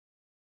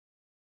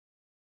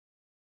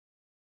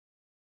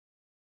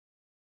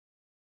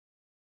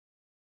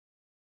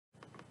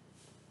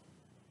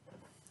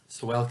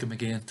So welcome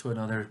again to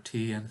another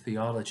Tea and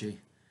Theology.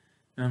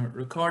 I'm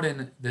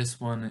recording this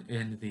one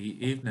in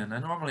the evening. I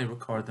normally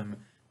record them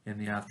in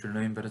the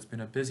afternoon, but it's been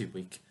a busy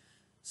week,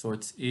 so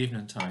it's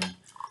evening time,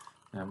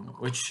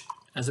 which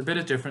has a bit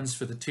of difference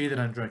for the tea that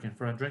I'm drinking.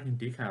 I'm drinking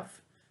decaf,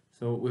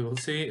 so we will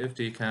see if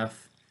decaf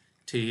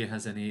tea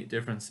has any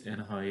difference in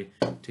how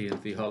Tea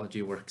and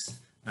Theology works.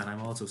 And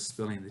I'm also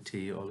spilling the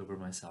tea all over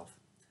myself.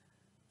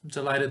 I'm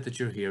delighted that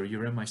you're here.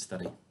 You're in my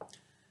study,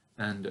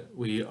 and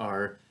we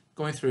are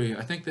going through,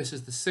 I think this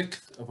is the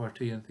 6th of our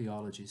Tea and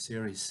Theology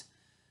series.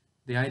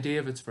 The idea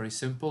of it's very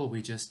simple.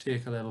 We just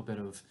take a little bit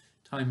of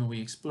time and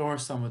we explore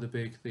some of the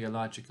big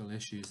theological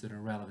issues that are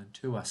relevant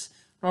to us.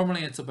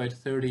 Normally it's about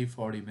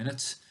 30-40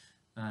 minutes,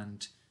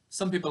 and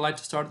some people like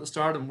to start at the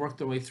start and work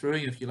their way through.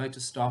 If you like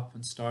to stop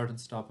and start and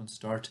stop and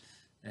start,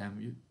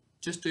 you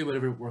just do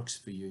whatever works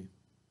for you.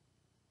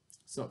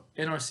 So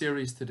in our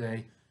series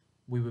today,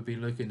 we will be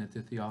looking at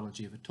the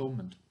theology of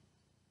atonement.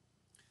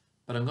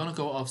 But I'm going to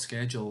go off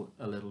schedule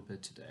a little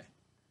bit today,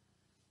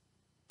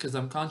 because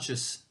I'm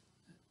conscious,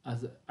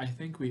 as I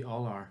think we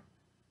all are,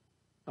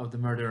 of the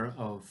murder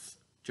of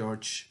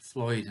George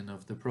Floyd and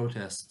of the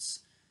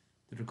protests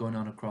that are going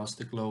on across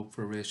the globe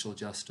for racial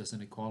justice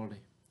and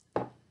equality.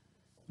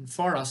 And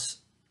for us,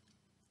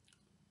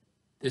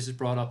 this has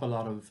brought up a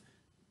lot of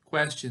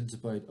questions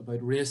about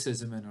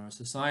racism in our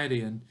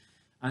society, and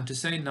to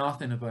say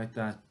nothing about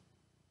that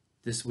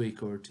this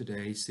week or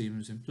today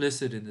seems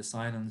implicit in the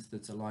silence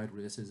that's allowed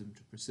racism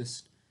to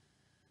persist.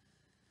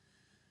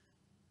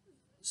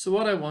 So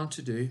what I want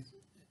to do,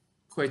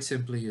 quite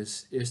simply,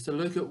 is to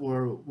look at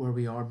where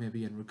we are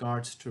maybe in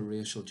regards to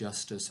racial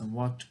justice and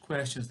what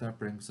questions that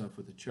brings up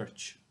for the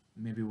church.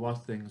 Maybe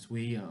what things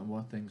we and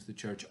what things the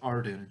church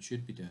are doing and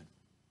should be doing.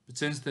 But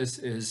since this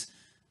is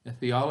a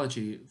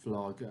theology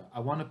vlog,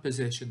 I want to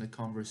position the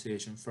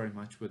conversation very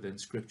much within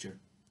Scripture.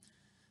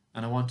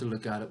 And I want to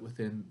look at it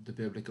within the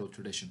biblical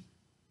tradition.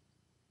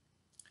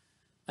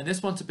 And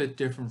this one's a bit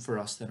different for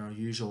us than our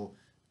usual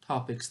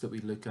topics that we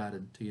look at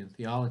in Tea and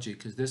Theology,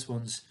 because this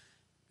one's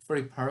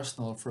very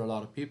personal for a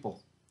lot of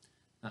people.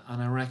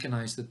 And I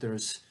recognize that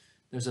there's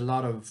a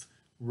lot of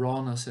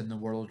rawness in the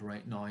world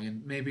right now,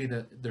 and maybe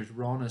that there's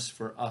rawness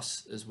for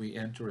us as we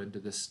enter into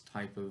this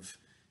type of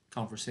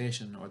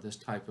conversation or this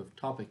type of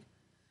topic.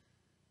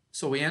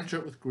 So we enter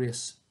it with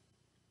grace.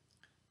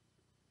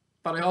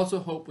 But I also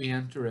hope we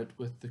enter it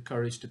with the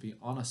courage to be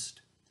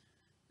honest,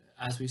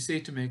 as we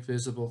seek to make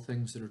visible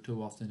things that are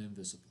too often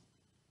invisible.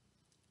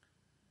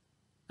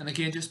 And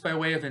again, just by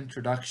way of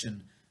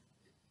introduction,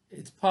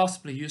 it's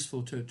possibly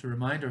useful to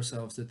remind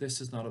ourselves that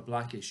this is not a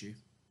black issue,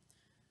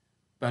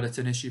 but it's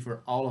an issue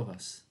for all of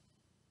us.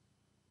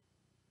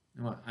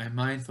 Now, I'm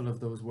mindful of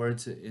those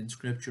words in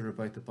Scripture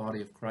about the body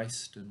of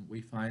Christ, and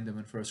we find them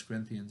in 1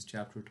 Corinthians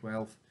chapter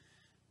 12,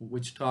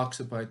 which talks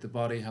about the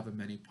body having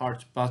many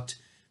parts, but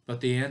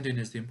the ending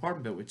is the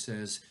important bit, which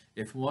says,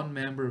 if one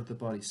member of the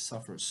body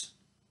suffers,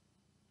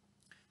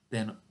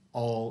 then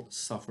all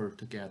suffer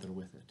together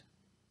with it.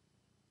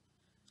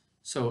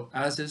 So,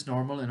 as is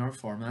normal in our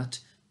format,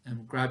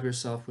 grab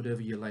yourself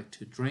whatever you like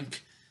to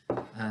drink,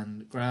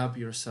 and grab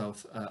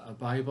yourself a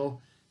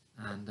Bible,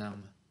 and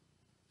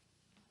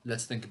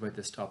let's think about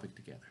this topic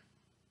together.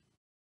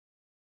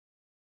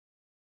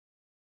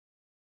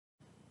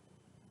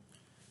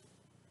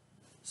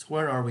 So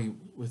where are we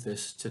with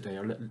this today?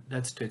 Or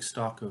let's take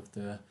stock of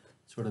the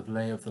sort of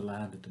lay of the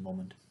land at the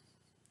moment.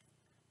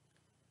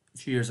 A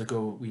few years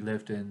ago, we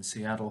lived in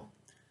Seattle,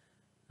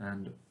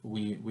 and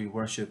we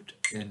worshipped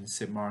in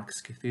St.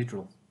 Mark's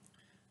Cathedral.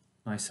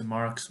 Now, St.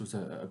 Mark's was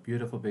a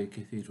beautiful big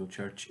cathedral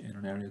church in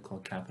an area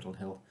called Capitol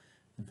Hill.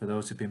 And for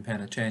those who've been paying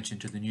attention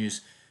to the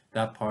news,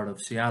 that part of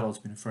Seattle has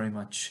been very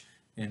much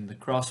in the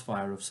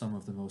crossfire of some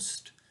of the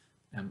most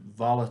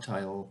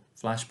volatile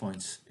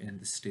flashpoints in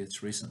the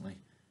States recently.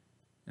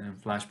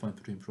 Flashpoint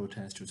between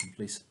protesters and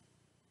police.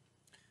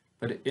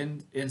 But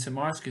in St.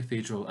 Mark's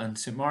Cathedral, and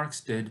St. Mark's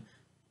did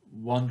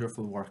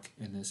wonderful work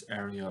in this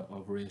area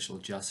of racial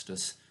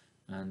justice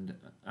and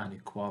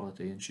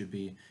equality, and should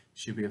be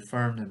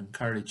affirmed and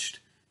encouraged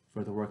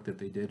for the work that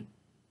they did.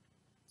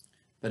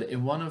 But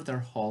in one of their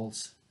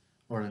halls,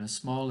 or in a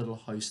small little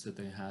house that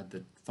they had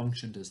that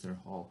functioned as their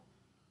hall,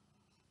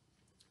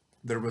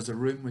 there was a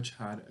room which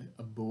had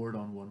a board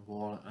on one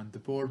wall, and the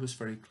board was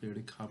very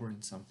clearly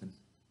covering something.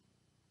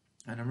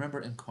 And I remember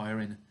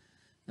inquiring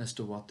as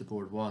to what the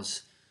board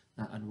was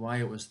and why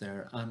it was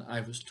there, and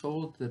I was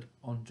told that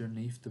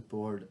underneath the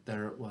board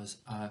there was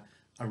a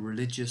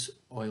religious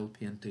oil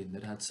painting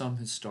that had some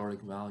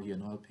historic value,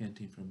 an oil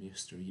painting from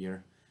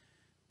yesteryear,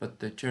 but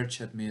the church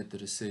had made the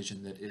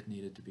decision that it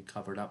needed to be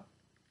covered up.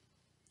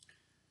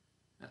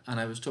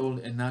 And I was told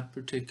in that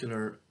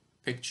particular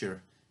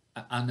picture,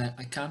 and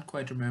I can't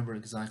quite remember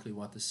exactly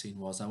what the scene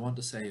was. I want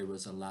to say it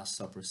was a Last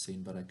Supper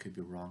scene, but I could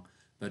be wrong.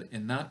 But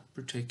in that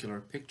particular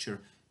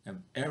picture,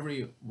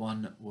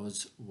 everyone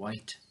was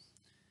white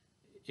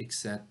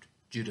except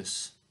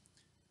Judas,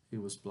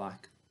 who was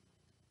black.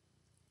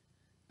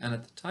 And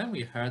at the time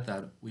we heard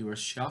that, we were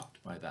shocked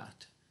by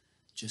that.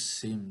 It just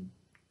seemed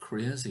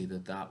crazy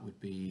that that would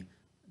be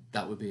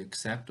that would be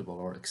acceptable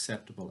or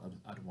acceptable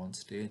at one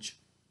stage.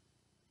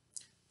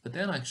 But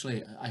then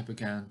actually I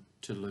began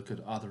to look at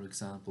other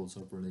examples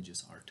of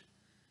religious art.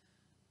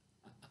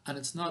 And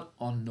it's not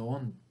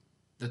unknown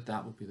that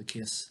that would be the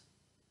case.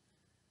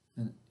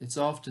 And it's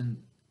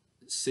often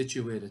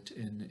situated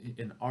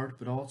in art,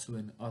 but also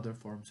in other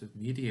forms of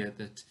media,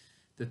 that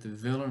the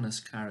villainous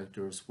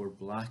characters were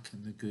black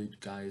and the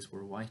good guys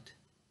were white.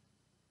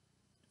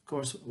 Of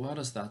course, what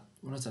does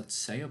that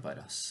say about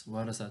us?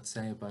 What does that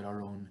say about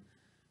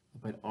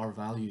our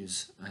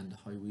values and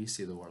how we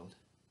see the world?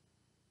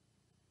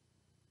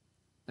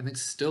 I think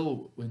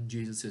still when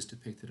Jesus is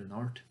depicted in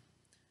art,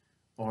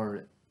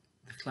 or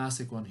the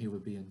classic one he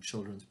would be in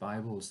children's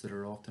Bibles that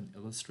are often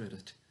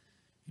illustrated,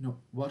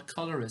 what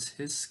color is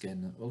his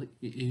skin? Well,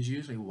 he's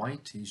usually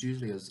white. He's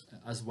usually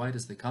as white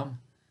as they come.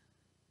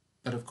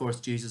 But of course,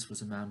 Jesus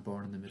was a man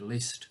born in the Middle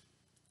East.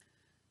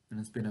 And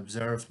it's been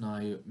observed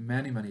now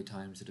many, many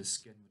times that his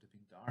skin would have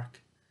been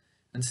dark.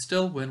 And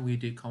still, when we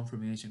do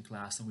confirmation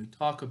class and we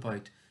talk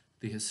about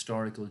the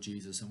historical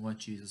Jesus and what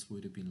Jesus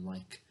would have been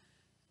like,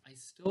 I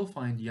still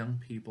find young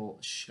people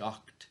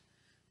shocked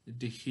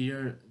to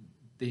hear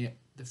the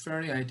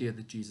very idea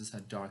that Jesus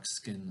had dark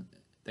skin.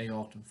 They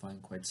often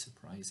find quite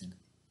surprising.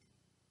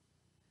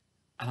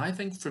 And I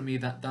think for me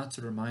that's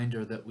a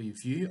reminder that we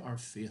view our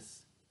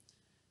faith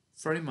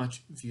very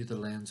much view the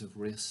lens of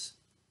race.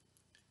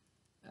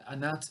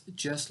 And that's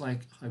just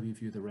like how we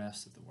view the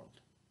rest of the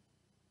world.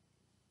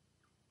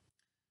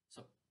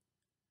 So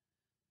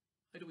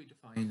how do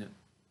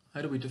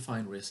we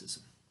define racism?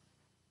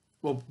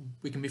 Well,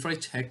 we can be very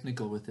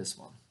technical with this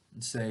one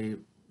and say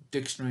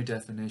dictionary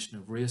definition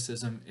of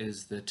racism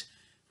is that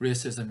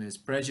racism is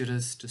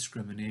prejudice,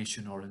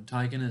 discrimination, or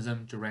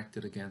antagonism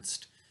directed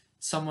against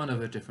someone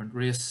of a different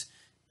race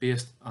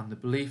based on the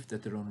belief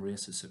that their own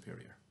race is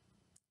superior.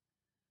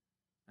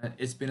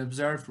 It's been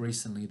observed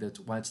recently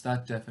that whilst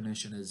that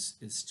definition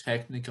is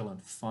technical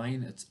and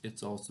fine,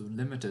 it's also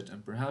limited,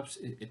 and perhaps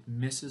it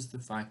misses the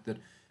fact that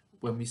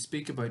when we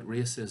speak about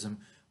racism,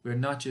 we're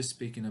not just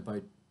speaking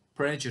about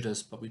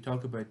prejudice, but we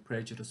talk about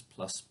prejudice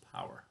plus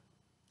power.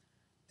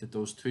 That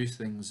those two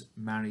things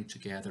marry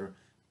together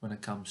when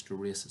it comes to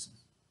racism.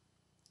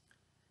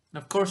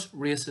 And of course,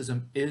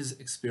 racism is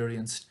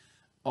experienced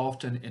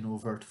often in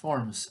overt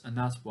forms, and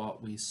that's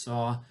what we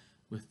saw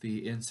with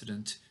the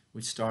incident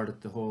which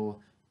started the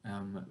whole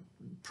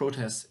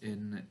protests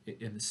in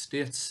the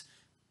States.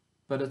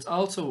 But it's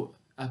also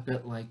a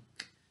bit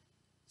like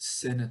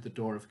sin at the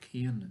door of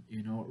Cain.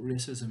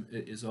 Racism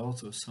is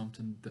also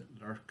something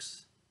that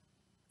lurks.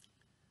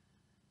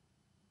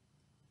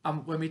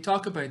 When we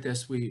talk about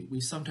this, we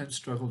sometimes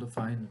struggle to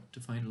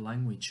find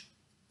language,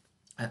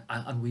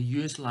 and we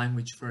use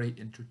language very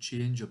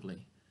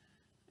interchangeably.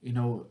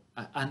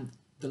 And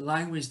the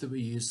language that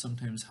we use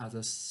sometimes has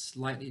a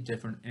slightly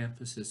different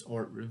emphasis,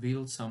 or it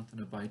reveals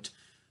something about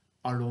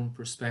our own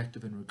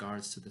perspective in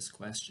regards to this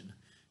question.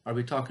 Are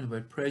we talking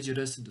about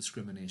prejudice and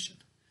discrimination?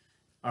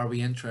 Are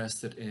we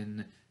interested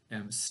in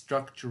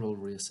structural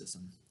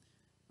racism?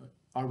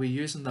 Are we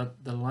using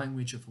the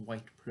language of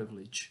white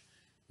privilege?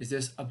 Is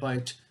this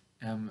about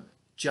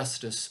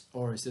justice,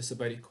 or is this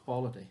about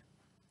equality?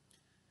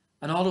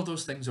 And all of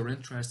those things are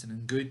interesting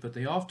and good, but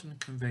they often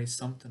convey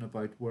something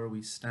about where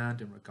we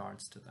stand in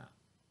regards to that.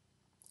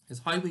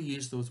 Because how we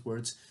use those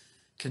words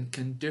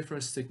can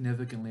differ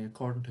significantly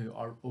according to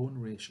our own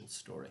racial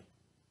story.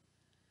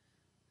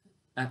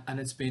 And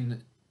it's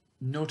been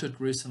noted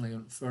recently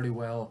and fairly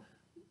well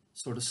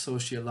sort of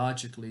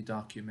sociologically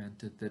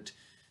documented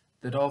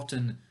that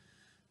often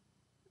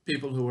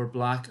people who are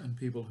black and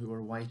people who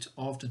are white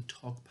often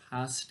talk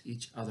past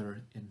each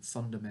other in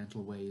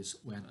fundamental ways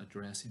when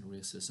addressing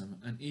racism.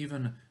 And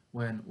even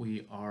when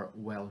we are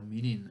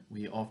well-meaning,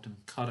 we often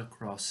cut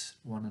across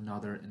one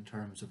another in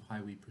terms of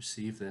how we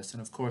perceive this.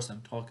 And of course,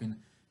 I'm talking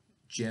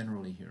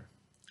generally here.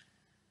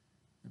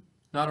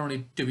 Not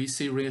only do we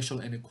see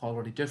racial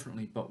inequality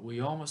differently, but we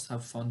almost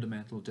have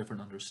fundamental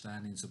different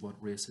understandings of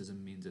what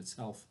racism means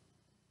itself.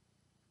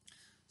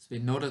 So we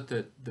noted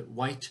that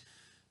white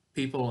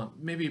people,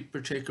 maybe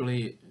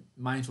particularly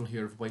mindful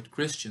here of white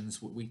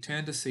Christians, we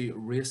tend to see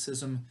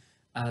racism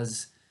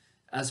as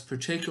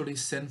particularly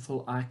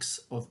sinful acts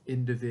of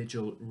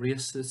individual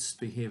racists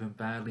behaving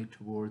badly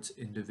towards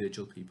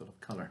individual people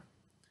of color.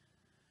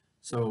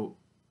 So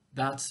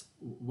that's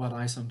what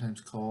I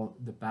sometimes call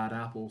the bad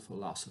apple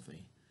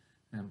philosophy.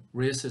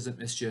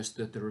 Racism is just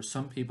that there are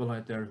some people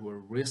out there who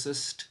are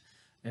racist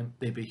and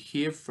they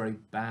behave very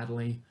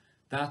badly.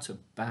 That's a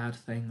bad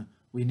thing.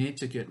 We need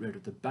to get rid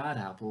of the bad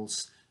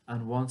apples,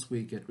 and once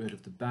we get rid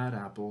of the bad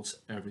apples,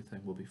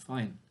 everything will be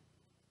fine.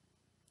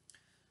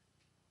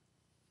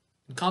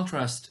 In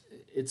contrast,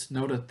 it's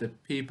noted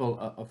that people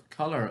of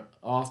color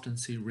often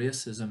see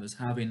racism as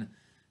having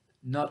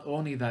not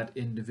only that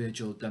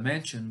individual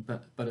dimension,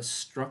 but a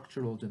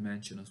structural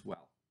dimension as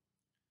well.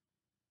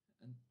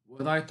 And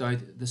without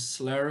doubt, the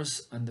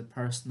slurs and the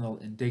personal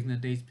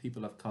indignities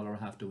people of color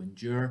have to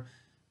endure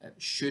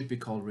should be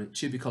called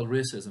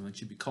racism and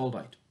should be called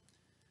out.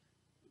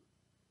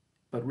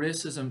 But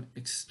racism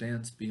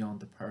extends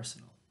beyond the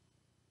personal.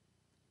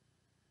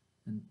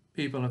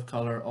 people of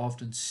colour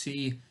often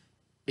see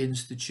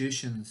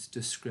institutions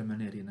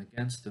discriminating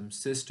against them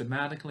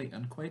systematically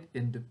and quite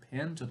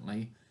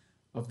independently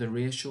of the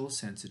racial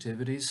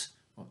sensitivities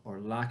or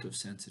lack of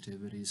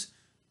sensitivities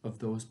of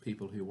those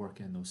people who work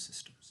in those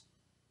systems.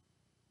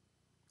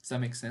 Does that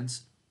make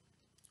sense?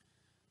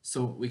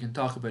 So we can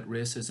talk about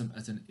racism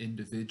as an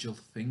individual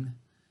thing,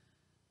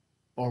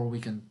 or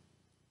we can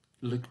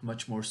look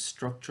much more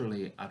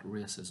structurally at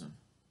racism.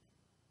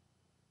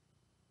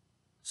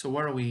 So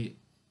where are we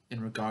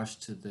in regards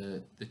to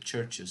the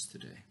churches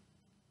today?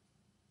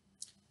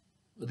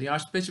 Well, the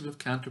Archbishop of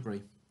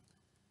Canterbury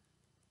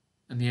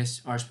and the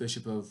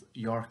Archbishop of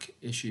York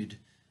issued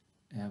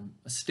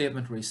a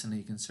statement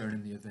recently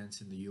concerning the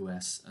events in the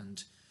US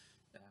and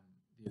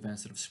the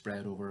events that have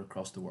spread over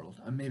across the world.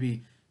 And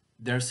maybe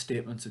their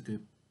statement's a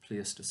good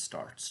place to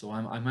start. So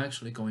I'm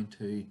actually going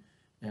to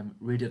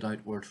read it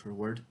out word for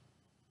word.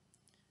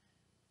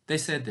 They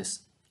said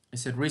this. They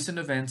said, recent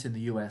events in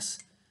the US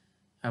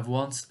have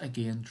once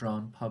again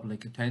drawn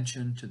public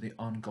attention to the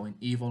ongoing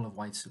evil of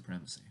white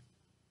supremacy.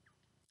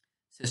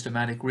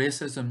 Systematic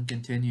racism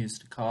continues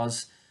to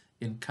cause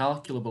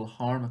incalculable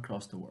harm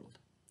across the world.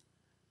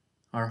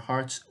 Our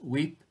hearts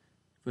weep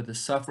for the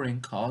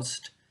suffering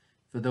caused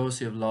for those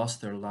who have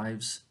lost their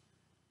lives,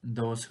 and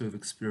those who have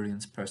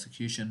experienced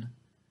persecution,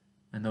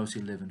 and those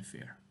who live in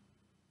fear.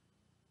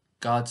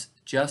 God's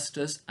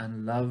justice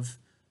and love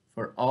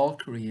for all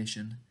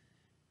creation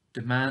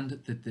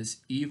demand that this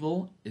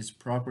evil is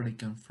properly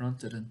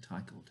confronted and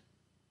tackled.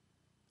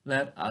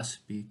 Let us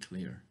be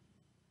clear.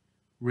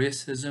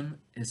 Racism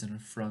is an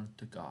affront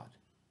to God.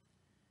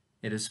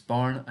 It is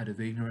born out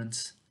of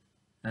ignorance,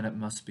 and it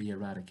must be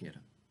eradicated.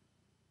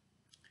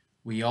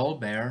 We all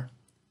bear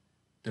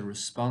the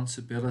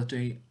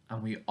responsibility,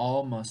 and we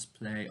all must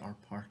play our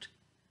part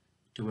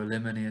to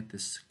eliminate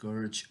this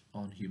scourge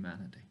on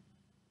humanity.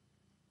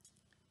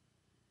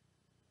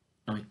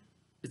 Now,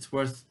 it's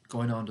worth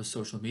going on to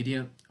social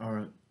media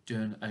or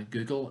doing a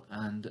Google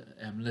and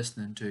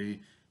listening to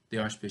the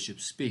Archbishop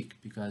speak,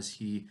 because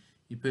he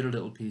put a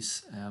little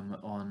piece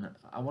on,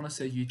 I want to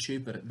say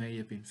YouTube, but it may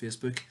have been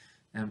Facebook,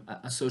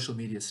 a social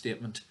media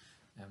statement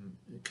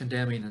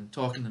condemning and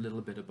talking a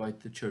little bit about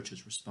the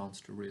Church's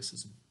response to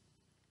racism.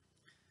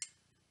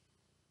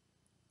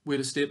 We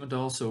had a statement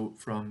also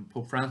from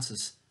Pope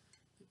Francis,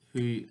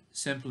 who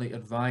simply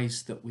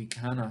advised that we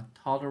cannot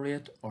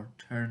tolerate or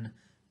turn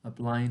a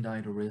blind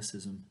eye to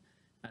racism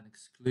and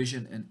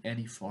exclusion in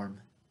any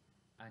form,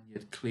 and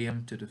yet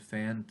claim to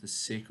defend the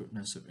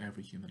sacredness of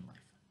every human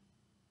life.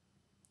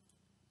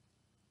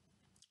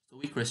 So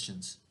we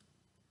Christians,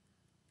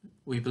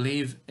 we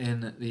believe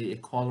in the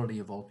equality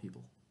of all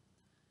people,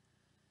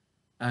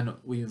 and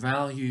we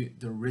value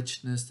the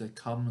richness that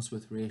comes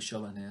with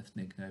racial and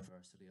ethnic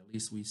diversity. At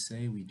least we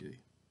say we do.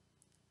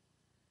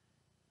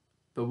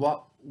 But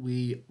what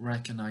we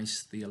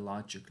recognize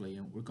theologically,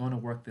 and we're going to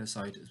work this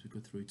out as we go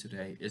through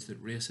today, is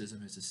that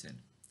racism is a sin.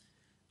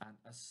 And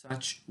as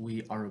such,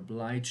 we are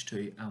obliged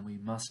to and we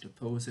must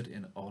oppose it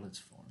in all its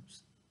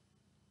forms.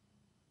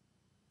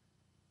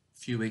 A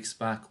few weeks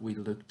back, we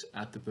looked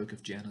at the book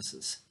of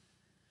Genesis,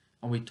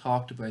 and we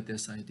talked about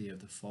this idea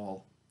of the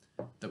fall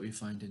that we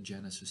find in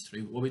Genesis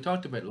 3. Well, we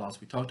talked about loss.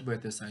 We talked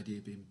about this idea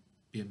of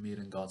being made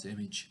in God's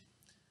image.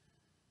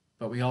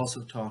 But we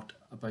also talked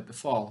about the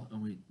fall,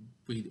 and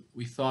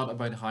we thought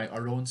about how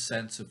our own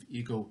sense of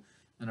ego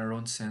and our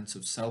own sense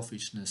of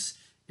selfishness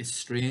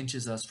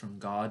estranges us from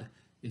God,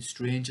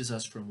 estranges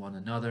us from one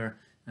another,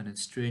 and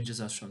estranges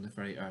us from the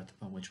very earth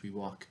upon which we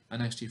walk,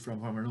 and actually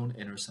from our own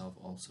inner self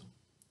also.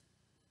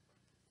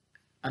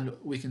 And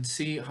we can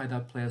see how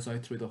that plays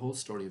out through the whole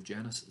story of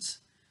Genesis.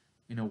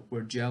 You know,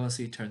 where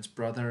jealousy turns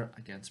brother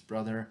against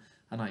brother,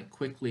 and how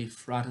quickly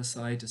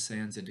fratricide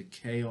descends into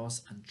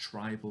chaos and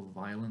tribal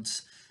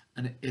violence.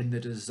 And in the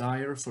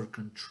desire for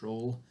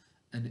control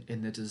and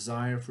in the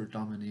desire for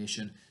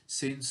domination,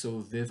 seen so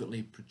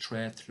vividly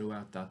portrayed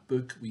throughout that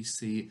book, we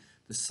see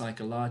the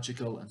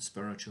psychological and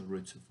spiritual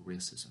roots of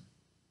racism.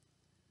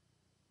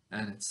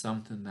 And it's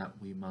something that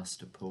we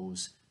must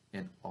oppose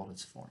in all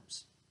its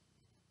forms.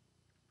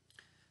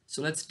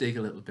 So let's dig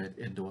a little bit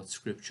into what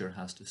Scripture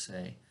has to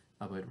say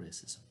about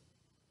racism.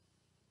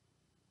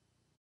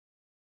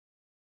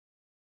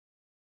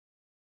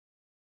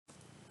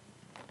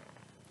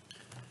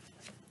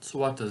 So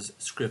what does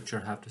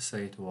Scripture have to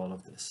say to all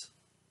of this?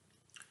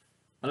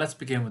 Well, let's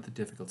begin with the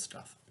difficult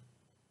stuff.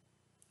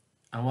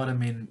 And what I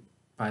mean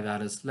by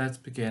that is, let's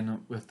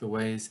begin with the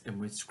ways in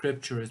which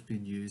Scripture has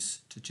been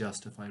used to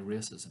justify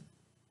racism.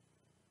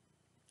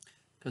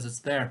 Because it's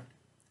there.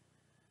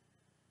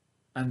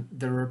 And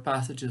there are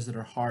passages that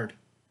are hard.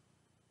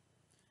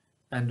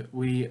 And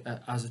we,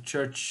 as a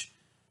church,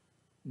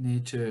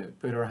 need to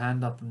put our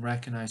hand up and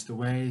recognize the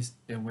ways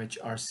in which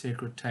our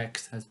sacred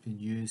text has been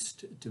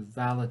used to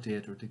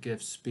validate or to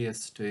give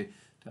space to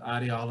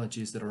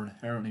ideologies that are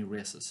inherently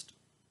racist.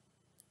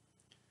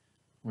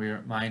 We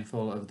are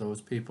mindful of those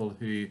people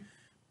who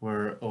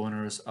were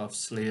owners of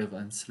slave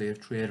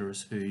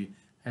traders who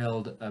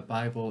held a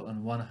Bible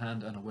in one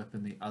hand and a whip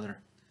in the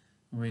other,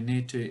 And we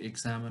need to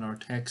examine our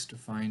text to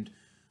find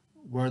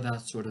where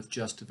that sort of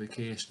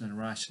justification and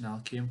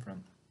rationale came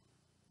from.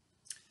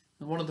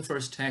 And one of the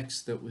first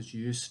texts that was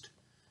used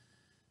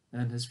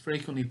and has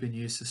frequently been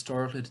used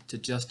historically to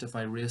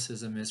justify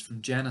racism is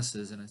from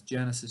Genesis, and it's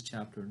Genesis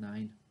chapter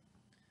 9.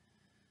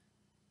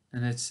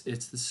 And it's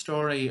the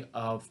story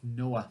of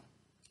Noah.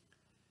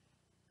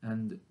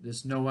 And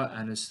there's Noah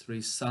and his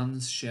three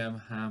sons,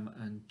 Shem, Ham,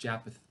 and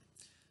Japheth.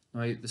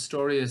 Now, the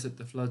story is that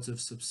the floods have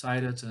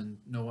subsided and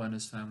Noah and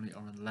his family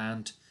are on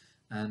land.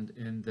 And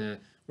in the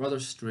rather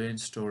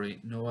strange story,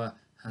 Noah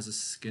has a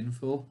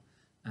skinful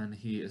and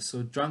he is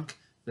so drunk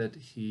that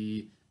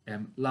he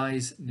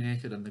lies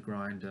naked on the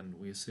ground, and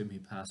we assume he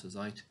passes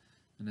out.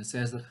 And it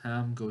says that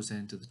Ham goes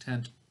into the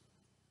tent.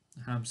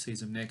 Ham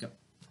sees him naked.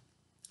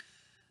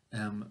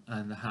 And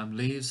the Ham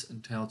leaves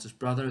and tells his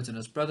brothers, and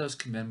his brothers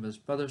come in, but his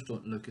brothers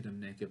don't look at him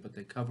naked, but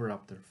they cover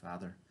up their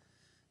father.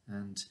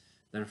 And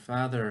their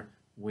father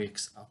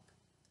wakes up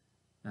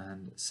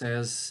and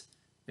says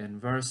in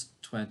verse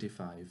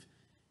 25,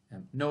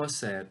 Noah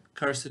said,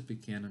 "Cursed be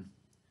Canaan."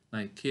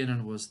 Now,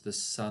 Canaan was the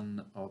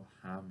son of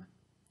Ham.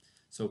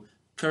 So,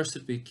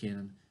 cursed be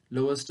Canaan,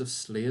 lowest of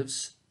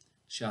slaves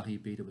shall he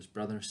be to his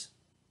brothers.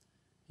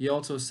 He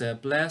also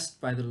said, "Blessed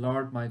by the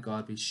Lord my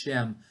God be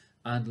Shem,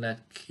 and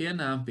let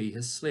Canaan be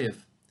his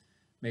slave.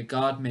 May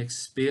God make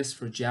space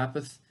for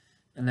Japheth,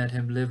 and let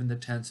him live in the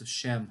tents of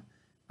Shem,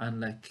 and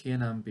let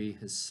Canaan be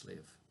his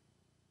slave."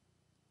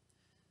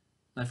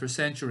 Now, for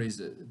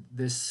centuries,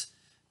 this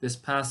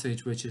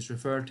passage, which is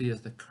referred to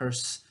as the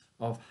curse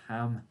of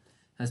Ham,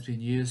 has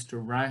been used to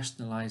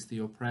rationalize the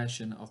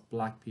oppression of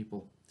black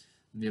people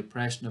and the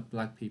oppression of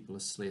black people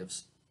as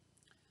slaves.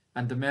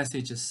 And the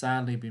message has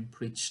sadly been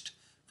preached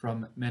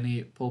from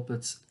many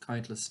pulpits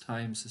countless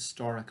times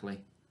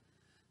historically.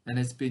 And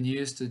it's been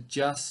used to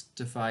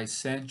justify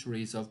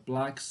centuries of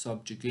black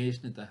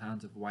subjugation at the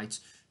hands of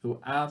whites,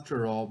 who,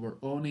 after all, were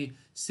only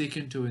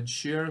seeking to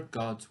ensure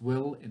God's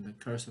will in the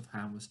curse of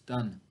Ham was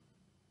done.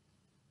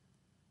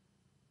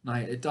 Now,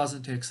 it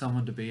doesn't take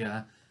someone to be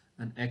an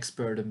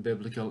expert in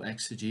biblical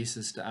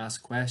exegesis to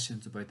ask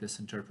questions about this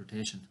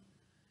interpretation.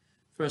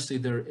 Firstly,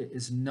 there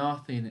is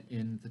nothing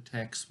in the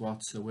text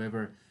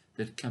whatsoever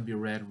that can be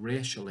read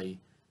racially.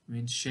 I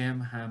mean,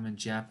 Shem, Ham, and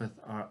Japheth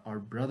are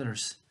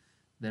brothers.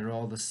 They're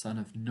all the son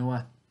of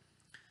Noah.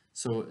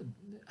 So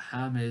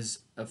Ham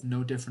is of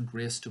no different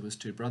race to his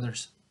two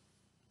brothers.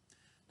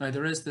 Now,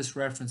 there is this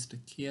reference to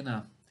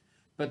Canaan,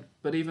 but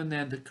even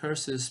then the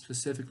curse is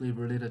specifically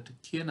related to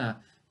Canaan,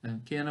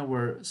 and Canaan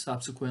were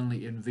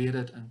subsequently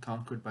invaded and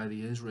conquered by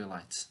the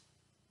Israelites.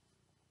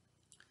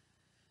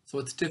 So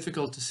it's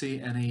difficult to see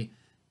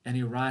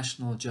any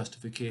rational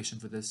justification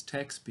for this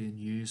text being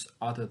used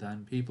other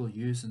than people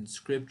using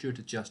scripture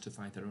to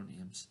justify their own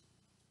aims.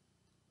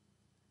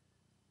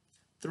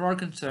 There are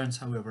concerns,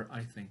 however,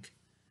 I think,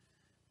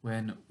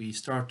 when we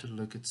start to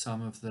look at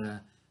some of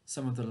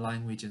the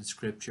language in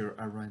scripture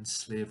around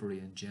slavery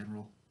in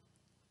general.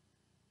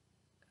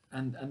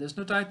 And there's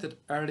no doubt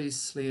that early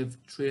slave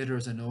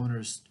traders and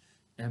owners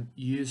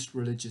used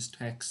religious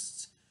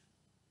texts,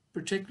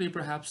 particularly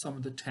perhaps some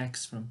of the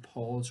texts from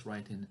Paul's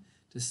writing,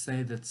 to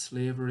say that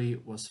slavery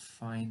was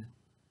fine.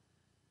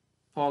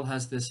 Paul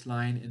has this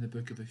line in the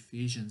book of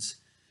Ephesians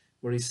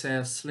where he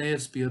says,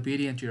 "Slaves, be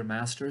obedient to your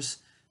masters,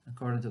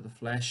 according to the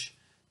flesh,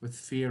 with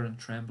fear and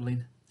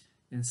trembling,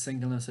 in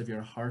singleness of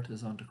your heart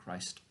as unto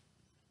Christ."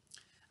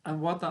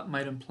 And what that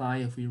might imply,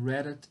 if we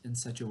read it in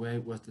such a way,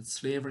 was that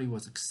slavery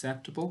was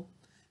acceptable,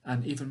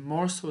 and even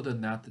more so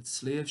than that, that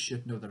slaves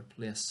should know their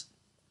place.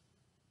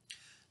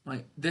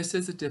 Now, this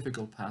is a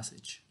difficult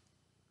passage.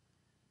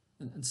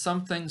 And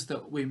some things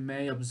that we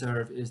may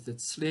observe is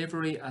that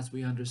slavery, as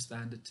we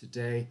understand it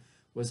today,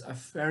 was a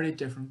very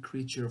different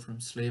creature from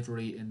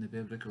slavery in the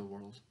biblical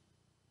world.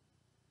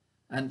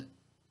 And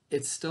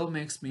it still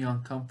makes me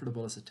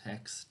uncomfortable as a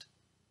text.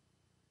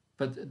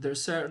 But there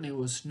certainly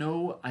was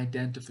no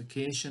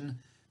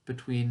identification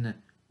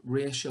between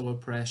racial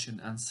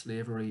oppression and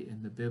slavery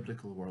in the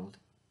biblical world.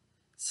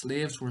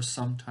 Slaves were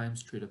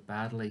sometimes treated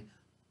badly,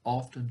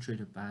 often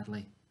treated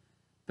badly.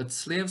 But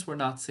slaves were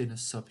not seen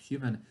as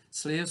subhuman.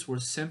 Slaves were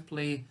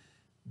simply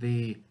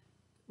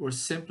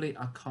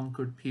a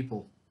conquered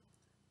people.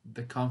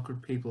 The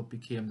conquered people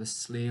became the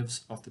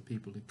slaves of the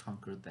people who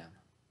conquered them.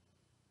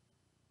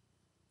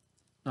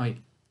 Now,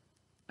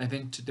 I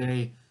think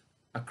today,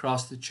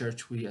 across the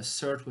church, we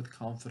assert with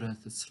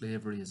confidence that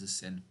slavery is a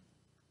sin.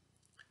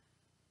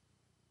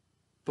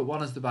 But what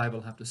does the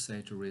Bible have to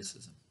say to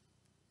racism?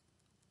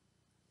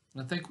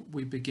 And I think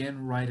we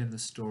begin right in the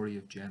story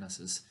of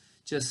Genesis,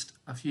 just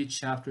a few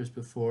chapters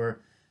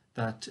before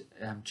that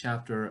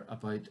chapter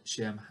about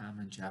Shem, Ham,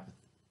 and Japheth.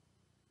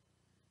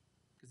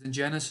 Because in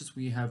Genesis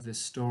we have this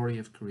story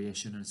of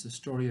creation, and it's the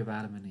story of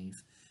Adam and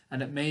Eve.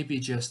 And it may be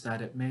just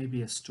that, it may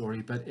be a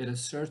story, but it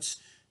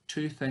asserts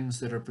two things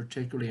that are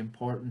particularly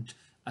important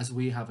as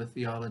we have a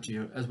theology,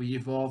 as we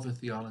evolve a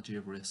theology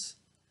of race.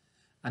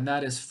 And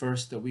that is,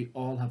 first, that we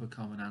all have a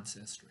common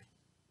ancestry.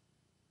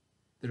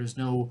 There is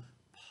no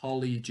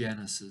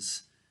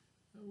polygenesis,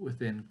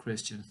 within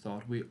Christian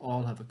thought. We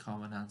all have a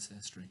common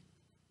ancestry.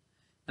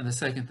 And the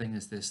second thing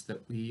is this,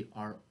 that we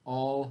are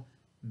all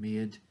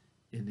made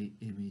in the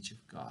image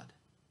of God.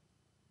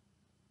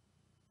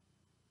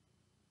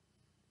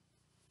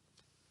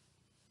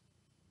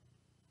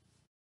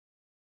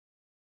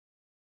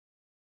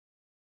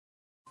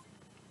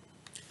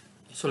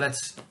 So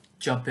let's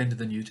jump into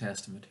the New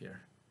Testament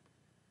here.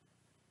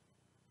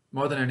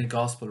 More than any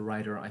gospel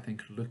writer, I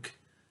think Luke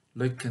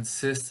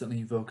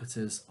consistently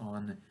focuses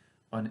on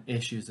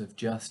issues of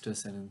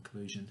justice and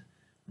inclusion.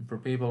 And for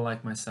people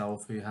like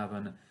myself who have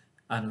an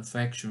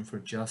affection for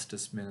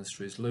justice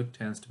ministries, Luke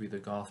tends to be the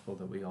gospel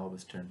that we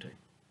always turn to.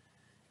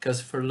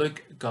 Because for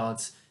Luke,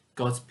 God's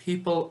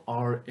people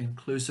are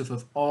inclusive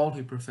of all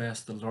who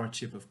profess the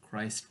lordship of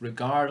Christ,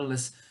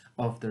 regardless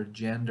of their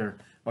gender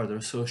or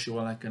their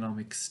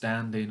socio-economic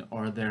standing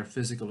or their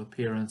physical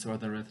appearance or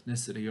their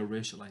ethnicity or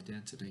racial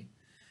identity.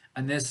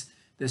 And this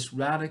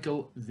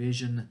radical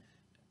vision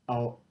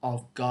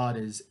of God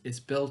is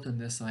built on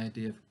this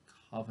idea of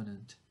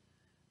covenant,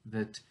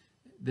 that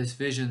this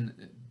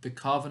vision, the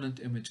covenant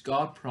in which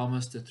God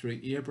promised that through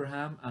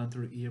Abraham and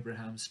through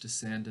Abraham's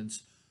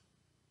descendants,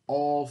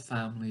 all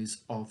families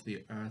of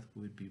the earth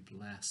would be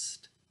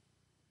blessed.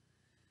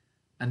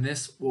 And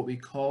this, what we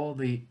call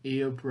the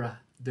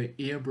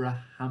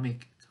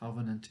Abrahamic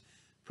covenant,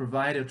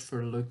 provided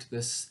for Luke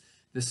this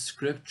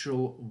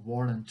scriptural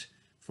warrant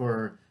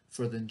for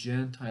the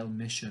Gentile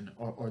mission,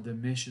 or the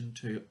mission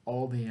to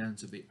all the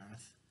ends of the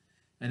earth.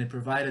 And it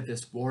provided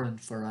this warrant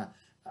for a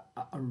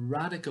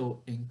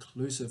radical,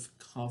 inclusive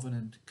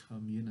covenant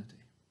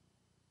community.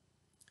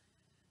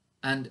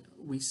 And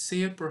we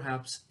see it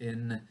perhaps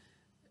in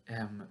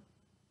the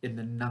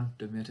Nunc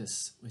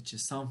Dimittis, which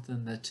is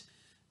something that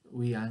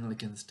we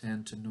Anglicans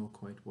tend to know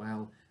quite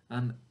well.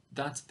 And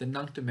that's the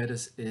Nunc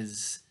Dimittis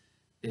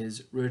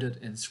is rooted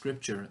in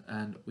Scripture,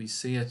 and we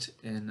see it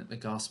in the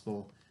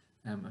Gospel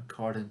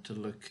according to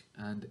Luke,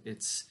 and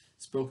it's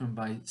spoken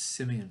by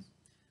Simeon,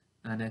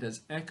 and it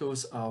has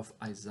echoes of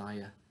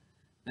Isaiah.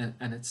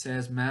 And it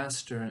says,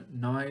 Master,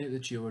 now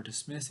that you are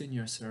dismissing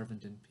your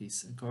servant in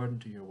peace, according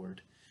to your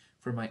word,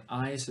 for my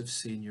eyes have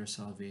seen your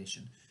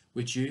salvation,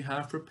 which you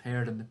have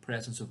prepared in the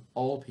presence of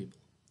all people,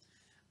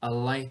 a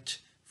light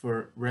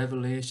for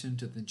revelation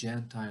to the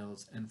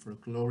Gentiles and for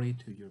glory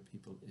to your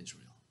people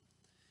Israel.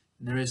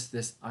 And there is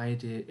this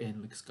idea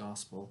in Luke's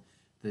Gospel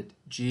that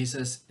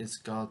Jesus is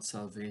God's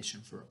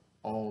salvation for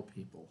all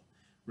people,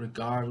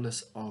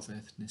 regardless of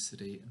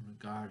ethnicity and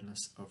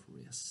regardless of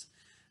race.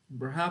 And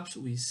perhaps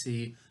we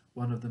see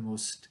one of the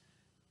most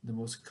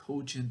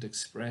cogent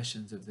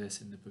expressions of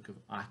this in the book of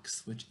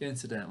Acts, which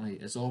incidentally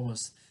is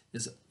always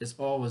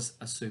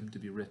assumed to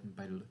be written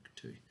by Luke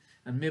too.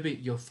 And maybe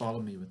you'll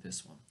follow me with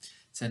this one.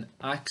 It's in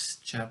Acts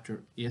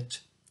chapter 8.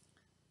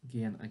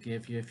 Again, I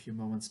gave you a few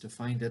moments to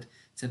find it.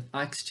 It's in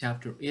Acts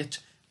chapter 8,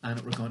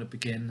 and we're going to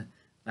begin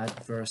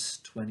at verse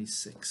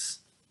 26.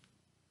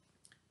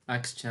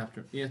 Acts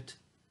chapter 8,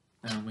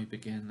 and we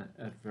begin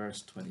at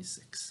verse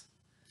 26.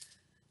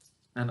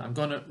 And I'm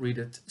going to read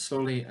it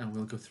slowly, and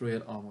we'll go through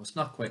it almost,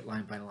 not quite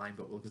line by line,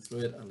 but we'll go through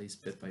it at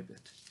least bit by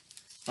bit.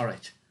 All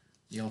right,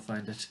 you'll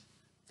find it.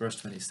 Verse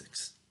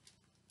 26.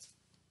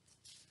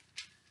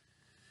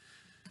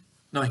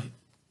 Now,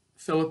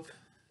 Philip,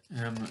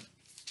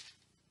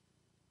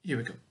 here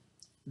we go.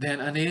 Then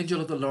an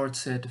angel of the Lord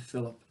said to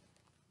Philip,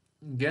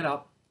 Get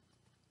up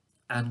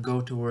and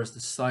go towards the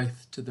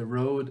south to the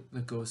road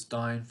that goes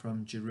down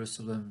from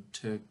Jerusalem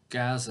to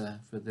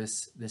Gaza, for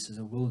this is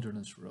a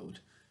wilderness road.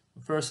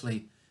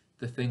 Firstly,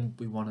 the thing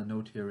we want to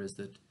note here is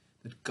that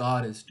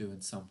God is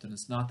doing something.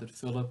 It's not that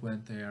Philip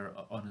went there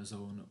on his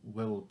own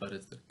will, but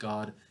it's that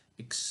God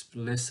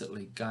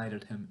explicitly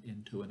guided him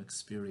into an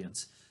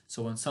experience.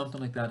 So when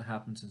something like that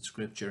happens in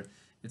Scripture,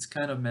 it's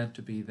kind of meant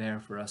to be there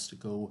for us to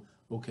go,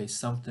 okay,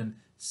 something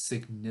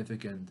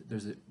significant.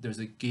 There's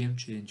a game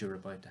changer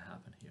about to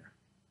happen here.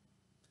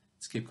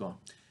 Let's keep going.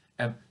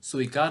 So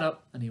he got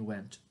up and he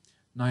went.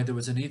 Now there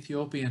was an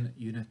Ethiopian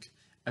eunuch,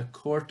 a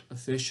court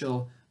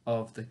official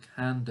of the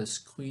Candace,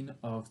 queen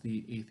of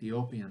the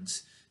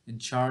Ethiopians, in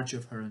charge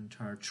of her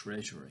entire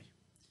treasury.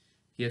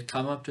 He had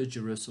come up to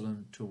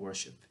Jerusalem to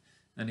worship,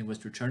 and he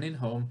was returning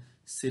home,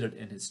 seated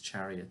in his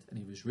chariot, and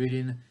he was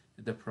reading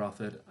the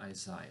prophet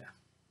Isaiah.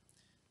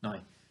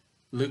 Now,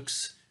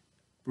 Luke's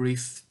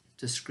brief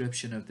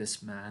description of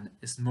this man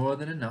is more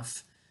than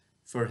enough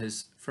for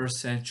his first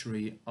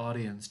century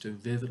audience to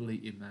vividly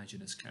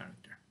imagine his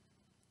character.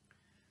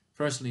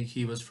 Firstly,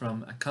 he was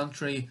from a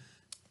country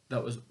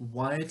that was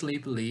widely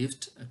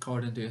believed,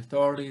 according to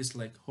authorities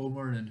like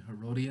Homer and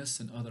Herodotus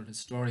and other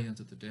historians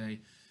of the day,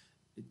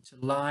 to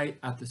lie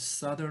at the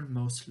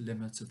southernmost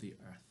limits of the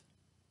earth.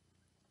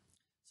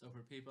 So for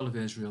people of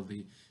Israel,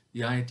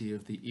 the idea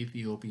of the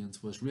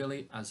Ethiopians was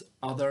really as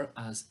other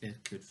as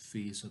it could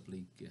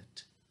feasibly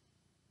get.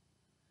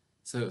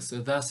 So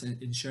thus,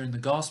 in sharing the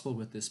gospel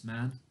with this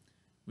man,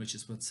 which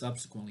is what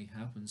subsequently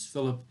happens,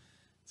 Philip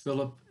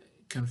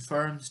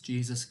confirms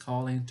Jesus'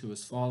 calling to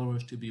his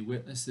followers to be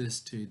witnesses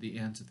to the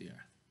ends of the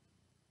earth.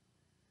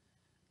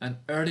 And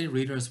early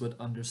readers would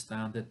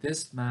understand that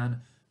this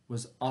man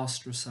was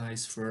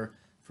ostracized for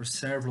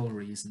several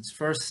reasons.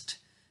 First,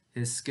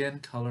 his skin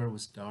color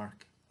was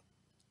dark.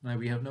 Now,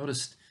 we have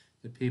noticed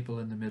that people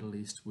in the Middle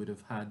East would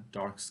have had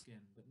dark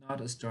skin, but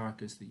not as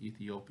dark as the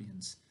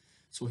Ethiopians.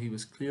 So he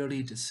was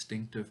clearly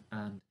distinctive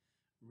and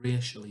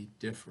racially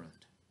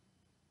different.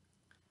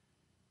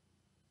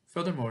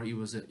 Furthermore, he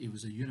was a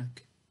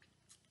eunuch,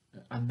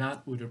 and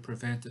that would have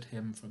prevented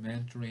him from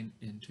entering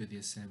into the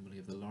assembly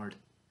of the Lord.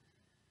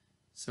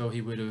 So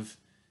he would have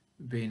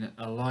been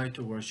allowed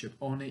to worship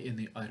only in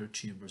the outer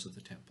chambers of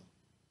the temple.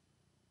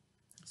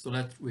 So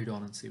let's read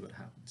on and see what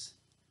happens.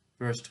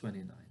 Verse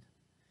 29.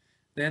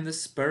 Then the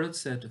Spirit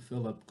said to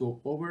Philip,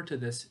 "Go over to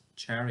this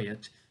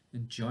chariot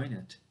and join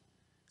it."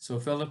 So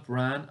Philip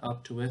ran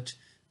up to it,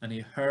 and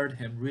he heard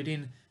him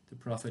reading the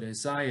prophet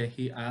Isaiah.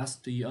 He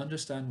asked, "Do you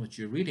understand what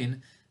you're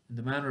reading?" And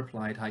the man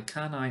replied, "How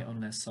can I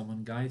unless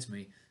someone guides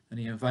me?" And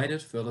he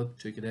invited Philip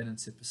to get in and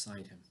sit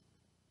beside him.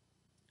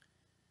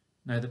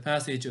 Now the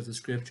passage of the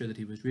scripture that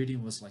he was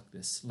reading was like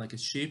this: "Like a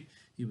sheep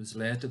he was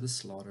led to the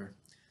slaughter,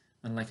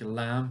 and like a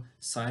lamb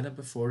silent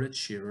before its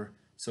shearer,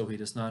 so he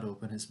does not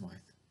open his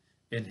mouth.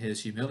 In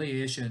his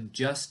humiliation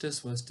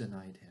justice was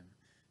denied him.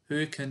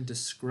 Who can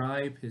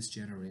describe his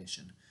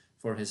generation?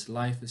 For his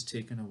life is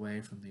taken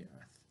away from the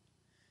earth."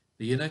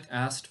 The eunuch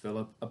asked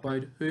Philip,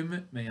 "About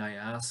whom, may I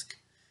ask,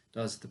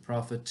 does the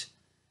prophet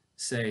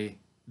say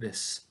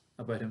this?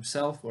 About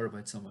himself or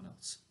about someone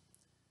else?"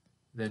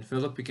 Then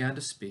Philip began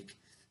to speak,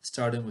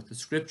 starting with the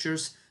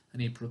scriptures,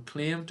 and he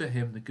proclaimed to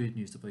him the good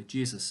news about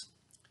Jesus.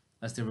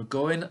 As they were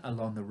going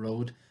along the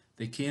road,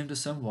 they came to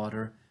some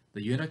water.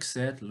 The eunuch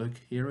said, "Look,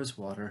 here is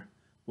water.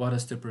 What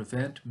is to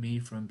prevent me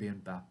from being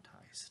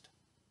baptized?"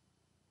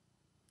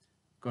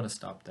 I'm going to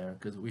stop there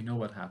because we know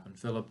what happened.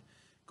 Philip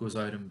goes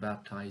out and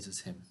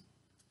baptizes him.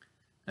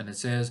 And it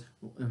says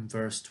in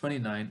verse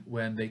 29,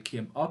 when they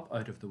came up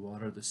out of the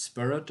water, the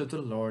Spirit of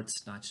the Lord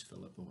snatched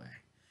Philip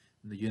away.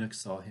 And the eunuch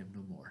saw him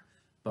no more,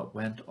 but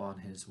went on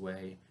his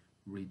way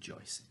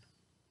rejoicing.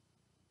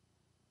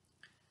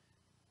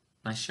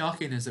 Now,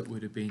 shocking as it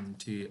would have been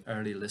to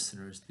early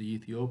listeners, the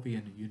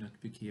Ethiopian eunuch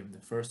became the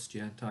first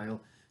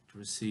Gentile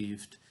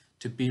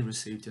to be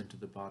received into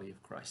the body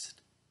of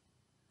Christ.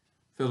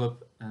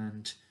 Philip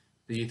and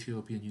the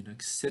Ethiopian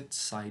eunuch sit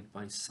side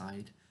by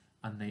side,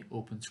 and they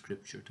open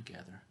scripture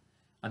together.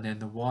 And then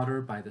the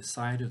water by the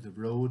side of the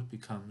road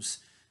becomes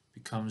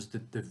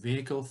the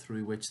vehicle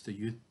through which the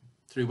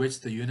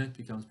eunuch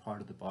becomes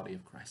part of the body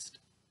of Christ.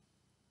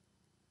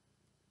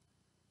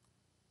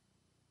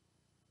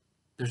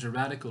 There's a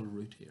radical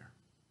root here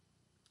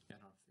in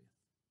our faith.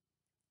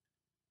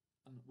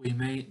 And we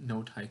may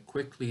note how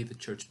quickly the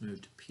church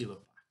moved to peel it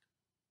back.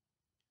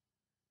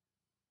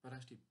 But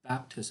actually,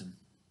 baptism,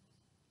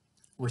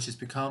 which has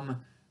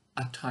become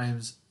at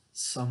times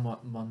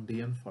somewhat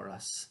mundane for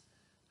us,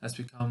 has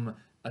become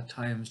at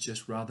times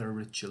just rather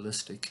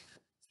ritualistic.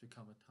 It's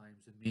become at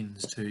times a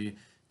means to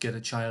get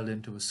a child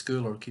into a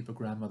school or keep a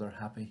grandmother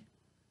happy.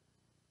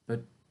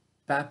 But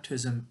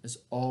baptism has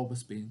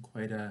always been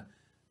quite a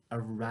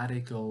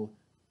radical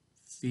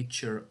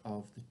feature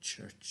of the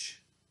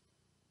church.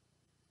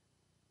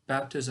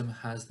 Baptism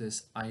has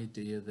this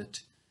idea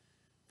that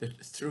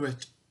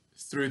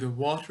through the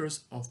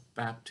waters of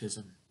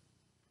baptism,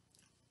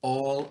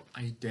 all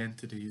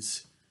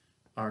identities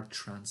are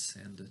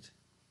transcended.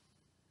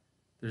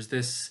 There's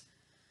this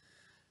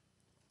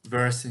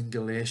verse in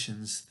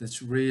Galatians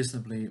that's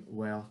reasonably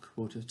well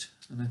quoted,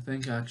 and I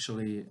think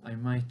actually I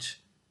might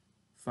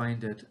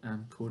find it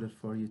and quote it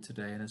for you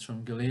today, and it's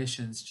from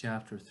Galatians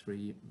chapter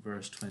 3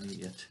 verse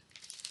 28. If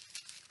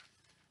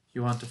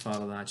you want to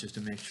follow that just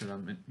to make sure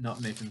I'm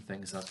not making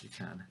things up, you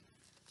can.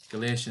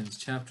 Galatians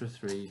chapter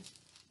 3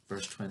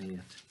 verse 28.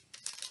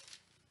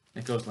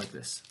 It goes like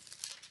this: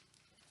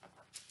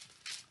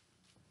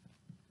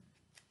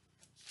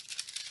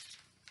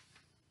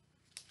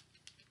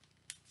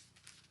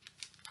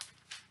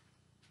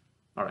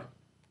 Alright.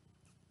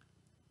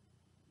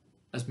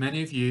 "As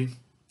many of you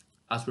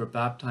as were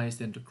baptized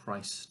into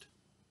Christ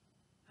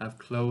have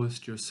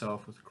clothed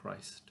yourself with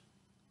Christ.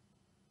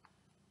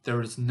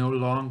 There is no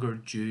longer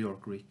Jew or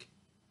Greek.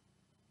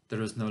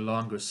 There is no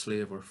longer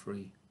slave or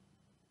free.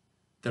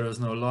 There is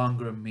no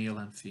longer male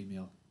and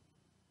female.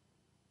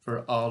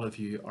 For all of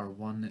you are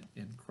one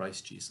in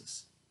Christ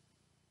Jesus."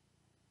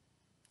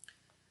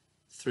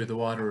 Through the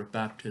water of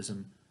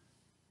baptism,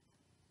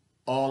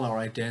 all our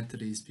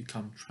identities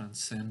become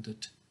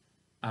transcended,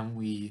 and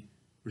we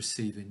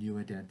receive a new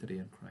identity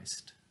in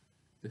Christ.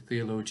 The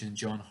theologian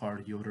John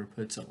Howard Yoder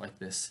puts it like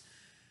this: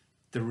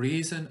 "The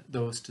reason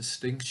those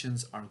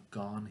distinctions are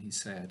gone," he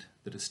said,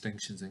 the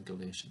distinctions in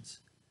Galatians,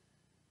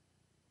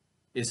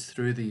 "is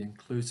through the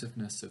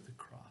inclusiveness of the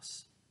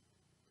cross.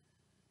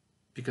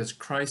 Because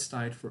Christ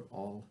died for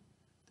all,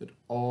 that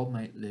all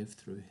might live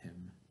through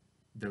him,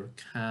 there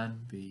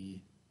can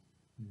be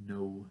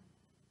no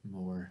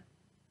more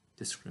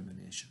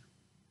discrimination."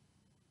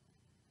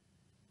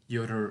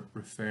 Yoder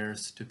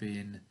refers to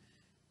being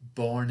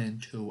born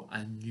into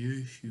a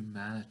new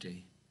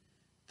humanity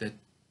that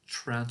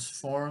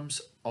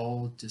transforms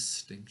all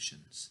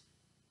distinctions.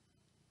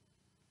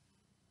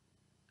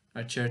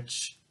 Our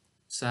church,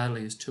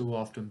 sadly, has too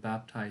often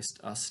baptized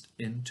us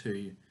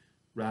into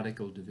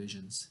radical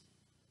divisions.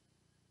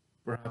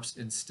 Perhaps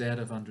instead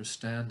of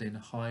understanding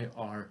how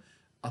our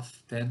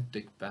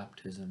authentic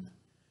baptism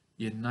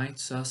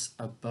unites us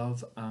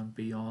above and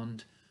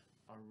beyond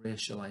our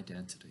racial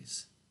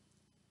identities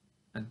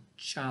and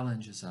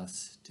challenges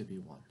us to be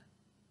one.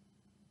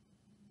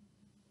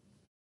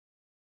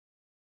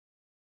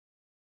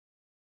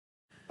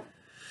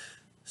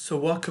 So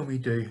what can we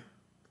do?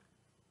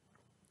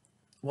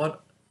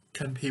 What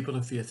can people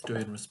of faith do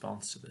in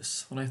response to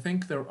this? Well, I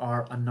think there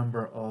are a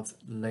number of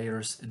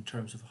layers in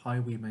terms of how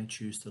we may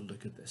choose to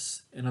look at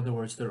this. In other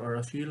words, there are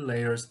a few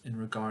layers in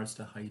regards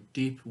to how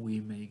deep we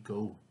may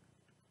go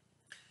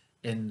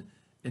in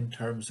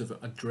terms of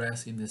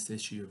addressing this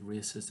issue of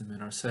racism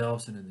in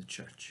ourselves and in the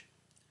church.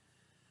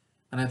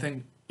 And I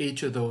think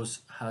each of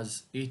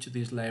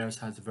these layers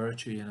has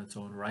virtue in its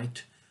own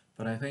right,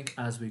 but I think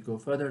as we go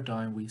further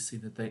down, we see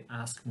that they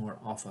ask more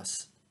of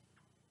us.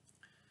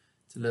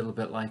 It's a little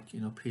bit like,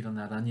 peeling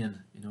that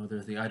onion.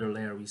 There's the outer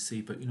layer we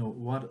see, but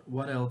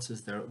what else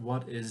is there?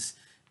 What is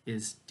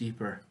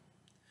deeper?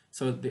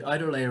 So the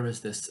outer layer is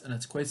this, and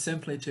it's quite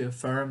simply to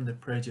affirm that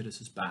prejudice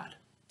is bad,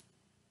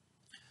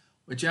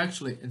 which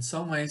actually in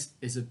some ways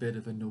is a bit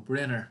of a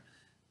no-brainer,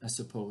 I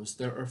suppose.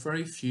 There are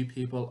very few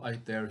people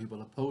out there who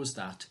will oppose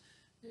that.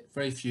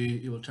 Very few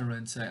who will turn around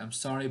and say, I'm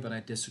sorry, but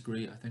I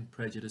disagree. I think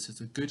prejudice is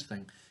a good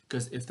thing.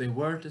 Because if they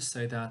were to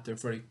say that, they're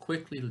very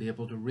quickly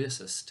labelled a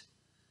racist.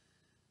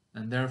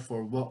 And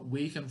therefore, what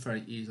we can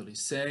very easily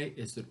say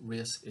is that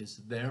race is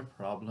their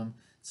problem.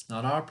 It's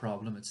not our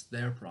problem, it's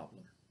their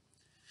problem.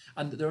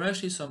 And there are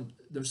actually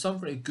there's some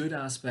very good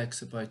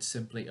aspects about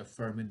simply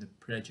affirming that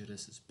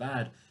prejudice is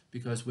bad,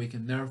 because we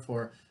can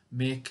therefore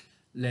make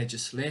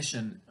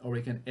legislation, or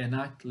we can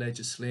enact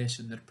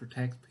legislation that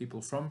protects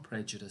people from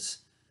prejudice.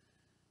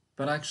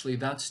 But actually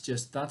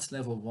that's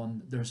level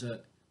one. There's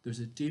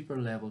a deeper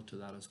level to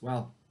that as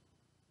well,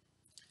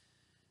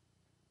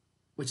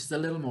 which is a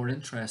little more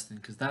interesting,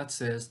 because that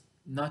says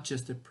not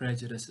just that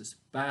prejudice is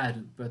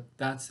bad, but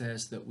that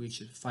says that we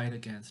should fight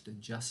against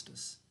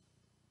injustice.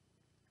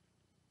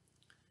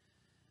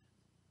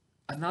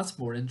 And that's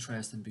more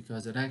interesting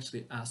because it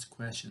actually asks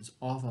questions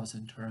of us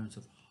in terms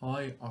of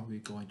how are we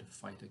going to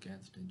fight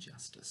against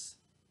injustice.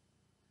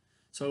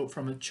 So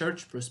from a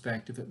church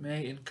perspective, it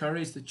may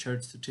encourage the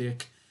church to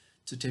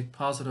take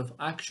positive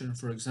action,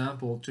 for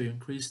example, to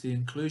increase the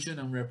inclusion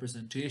and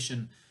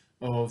representation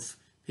of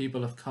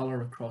people of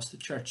colour across the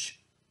church.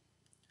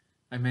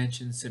 I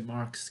mentioned St.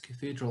 Mark's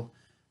Cathedral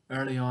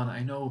early on.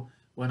 I know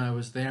when I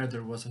was there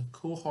was a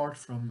cohort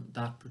from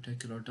that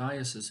particular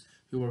diocese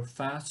who were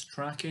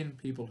fast-tracking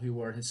people who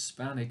were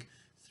Hispanic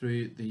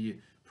through the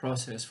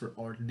process for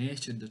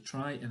ordination to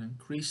try and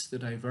increase the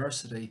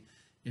diversity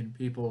in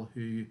people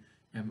who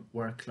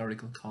wear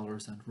clerical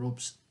collars and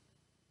robes.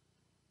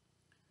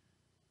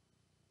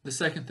 The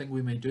second thing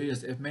we may do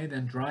is it may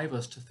then drive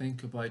us to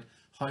think about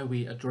how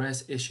we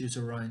address issues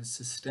around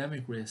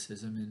systemic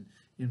racism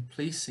in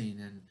policing,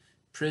 in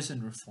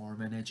prison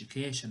reform, in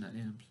education and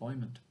in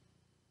employment.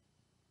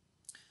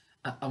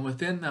 And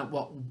within that,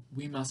 what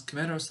we must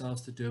commit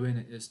ourselves to doing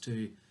is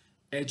to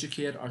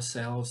educate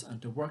ourselves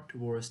and to work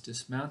towards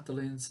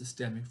dismantling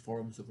systemic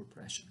forms of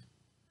oppression,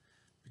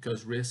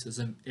 because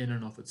racism in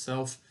and of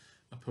itself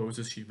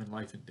opposes human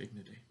life and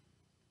dignity.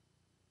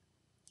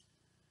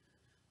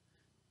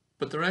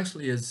 But there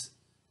actually is,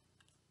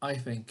 I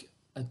think,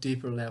 a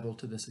deeper level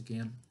to this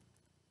again.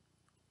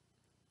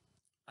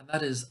 And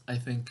that is, I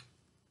think,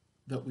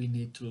 that we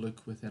need to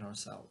look within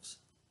ourselves.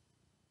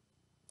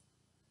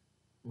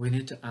 We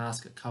need to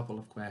ask a couple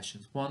of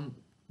questions. One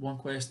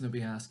question that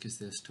we ask is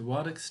this: to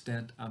what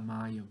extent am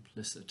I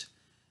implicit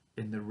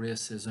in the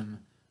racism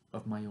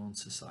of my own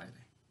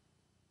society?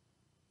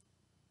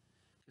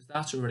 Because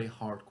that's a really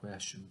hard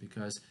question,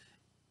 because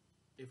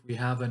if we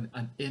have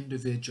an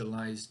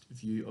individualized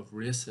view of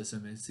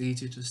racism, it's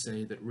easy to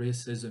say that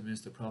racism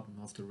is the problem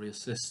of the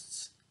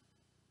racists.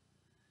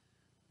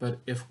 But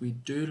if we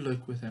do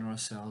look within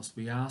ourselves,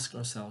 we ask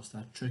ourselves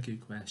that tricky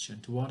question: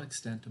 to what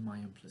extent am I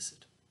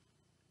implicit?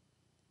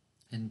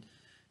 In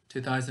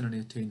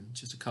 2018,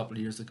 just a couple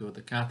of years ago,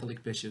 the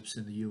Catholic bishops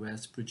in the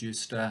US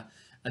produced a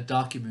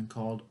document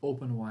called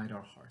Open Wide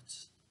Our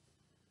Hearts.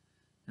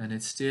 And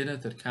it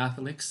stated that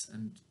Catholics,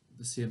 and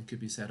the same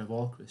could be said of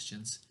all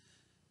Christians,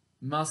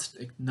 must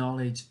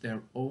acknowledge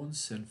their own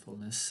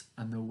sinfulness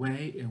and the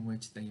way in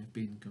which they have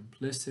been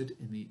complicit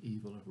in the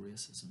evil of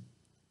racism.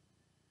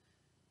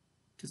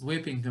 Because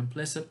we've been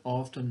complicit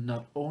often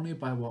not only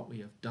by what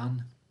we have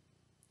done,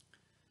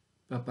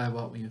 but by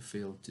what we have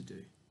failed to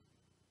do.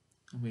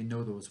 And we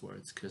know those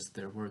words because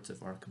they're words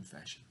of our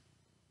confession.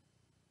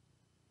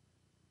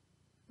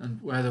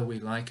 And whether we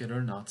like it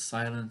or not,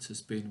 silence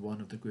has been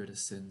one of the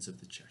greatest sins of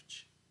the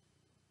church.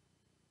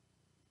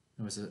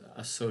 There was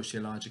a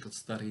sociological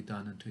study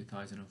done in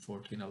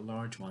 2014, a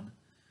large one,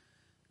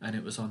 and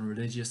it was on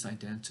religious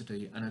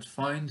identity, and it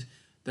found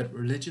that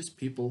religious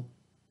people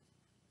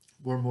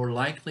were more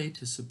likely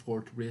to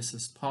support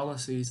racist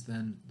policies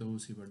than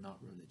those who were not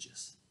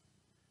religious.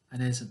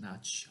 And isn't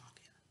that shocking?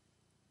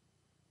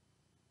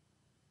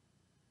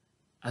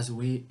 As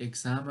we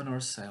examine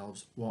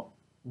ourselves, what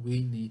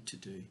we need to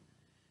do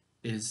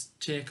is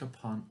take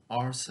upon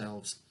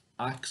ourselves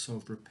acts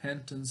of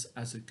repentance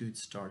as a good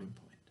starting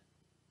point.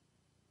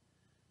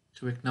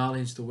 To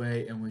acknowledge the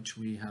way in which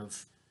we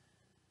have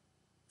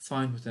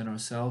found within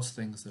ourselves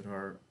things that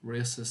are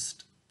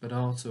racist, but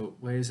also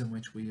ways in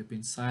which we have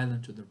been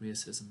silent to the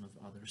racism of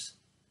others,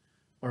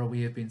 or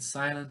we have been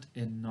silent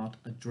in not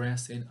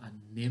addressing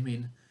and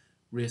naming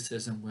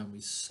racism when we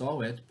saw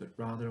it, but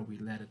rather we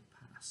let it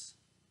pass.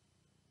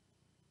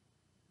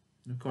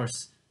 And of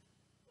course,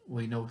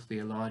 we know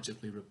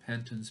theologically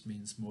repentance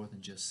means more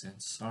than just saying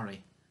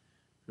sorry.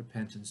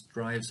 Repentance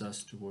drives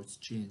us towards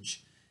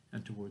change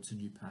and towards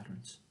new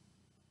patterns.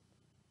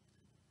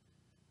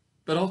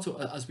 But also,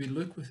 as we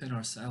look within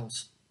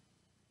ourselves,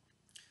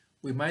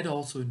 we might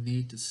also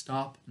need to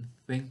stop and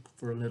think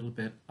for a little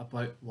bit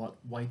about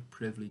what white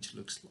privilege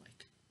looks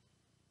like.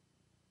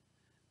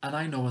 And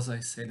I know as I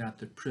say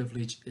that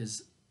privilege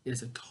is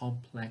a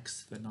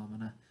complex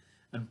phenomena,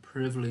 and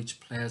privilege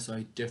plays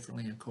out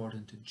differently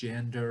according to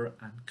gender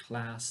and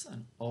class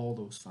and all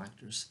those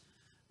factors.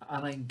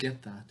 And I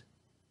get that.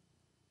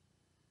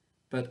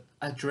 But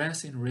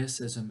addressing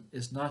racism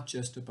is not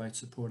just about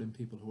supporting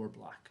people who are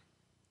black,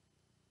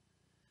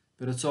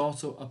 but it's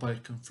also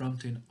about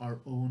confronting our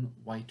own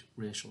white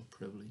racial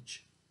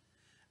privilege.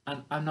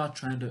 And I'm not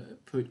trying to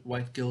put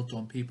white guilt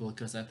on people,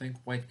 because I think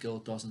white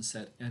guilt doesn't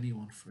set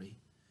anyone free.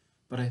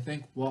 But I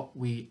think what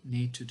we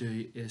need to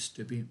do is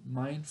to be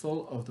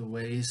mindful of the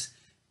ways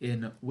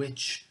in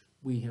which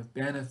we have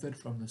benefited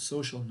from the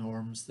social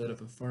norms that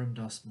have affirmed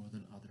us more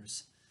than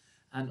others.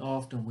 And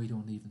often we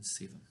don't even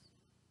see them.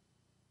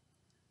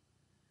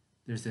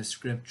 There's this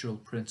scriptural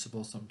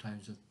principle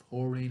sometimes of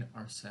pouring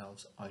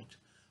ourselves out,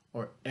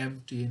 or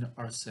emptying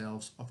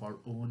ourselves of our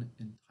own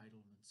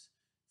entitlements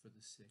for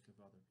the sake of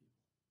other people.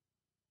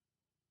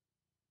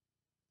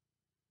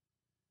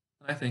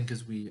 And I think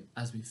as we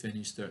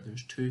finish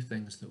there's two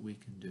things that we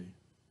can do.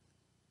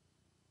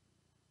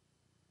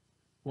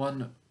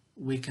 One,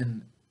 we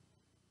can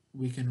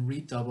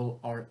redouble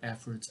our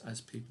efforts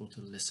as people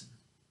to listen.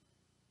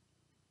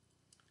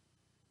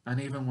 And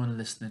even when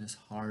listening is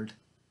hard,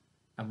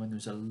 and when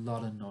there's a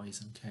lot of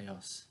noise and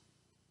chaos,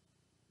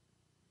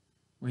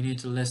 we need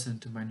to listen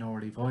to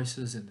minority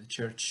voices in the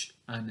church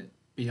and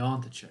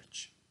beyond the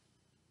church.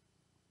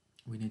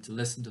 We need to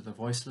listen to the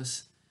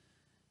voiceless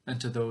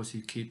and to those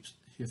who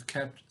have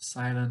kept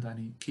silent and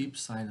who keep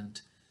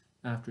silent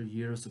after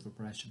years of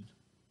oppression.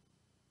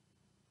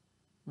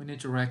 We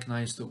need to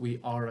recognize that we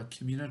are a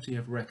community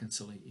of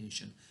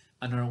reconciliation,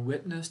 and our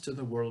witness to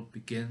the world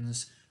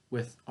begins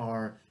with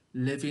our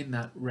living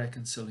that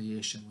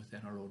reconciliation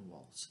within our own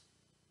walls.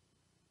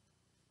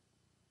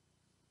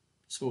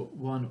 So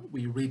one,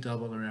 we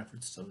redouble our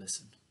efforts to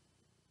listen.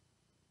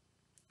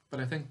 But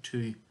I think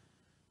two,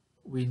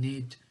 we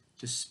need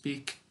to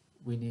speak,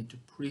 we need to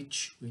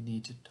preach, we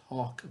need to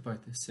talk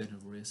about the sin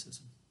of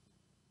racism.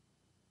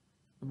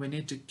 And we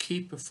need to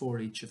keep before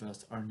each of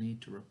us our need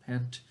to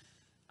repent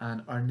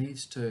and our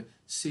needs to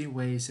see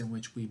ways in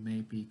which we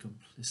may be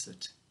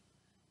complicit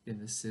in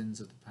the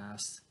sins of the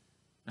past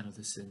and of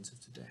the sins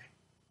of today.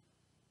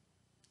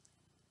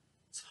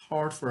 It's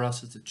hard for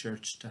us as a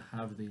church to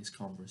have these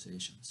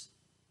conversations.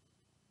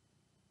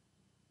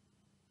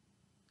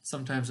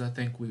 Sometimes I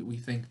think we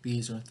think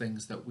these are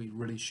things that we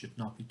really should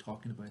not be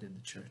talking about in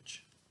the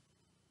church.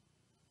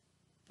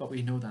 But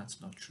we know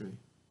that's not true.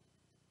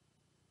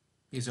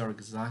 These are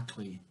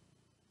exactly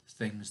the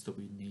things that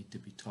we need to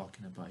be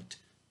talking about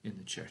in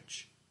the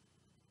church.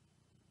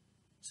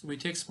 So we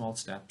take small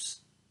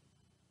steps.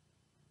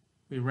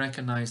 We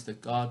recognize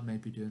that God may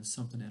be doing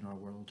something in our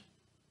world.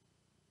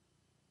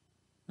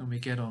 And we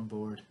get on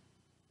board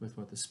with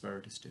what the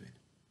Spirit is doing.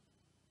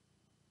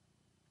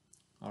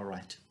 All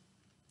right.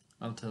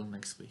 Until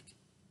next week.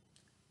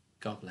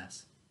 God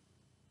bless.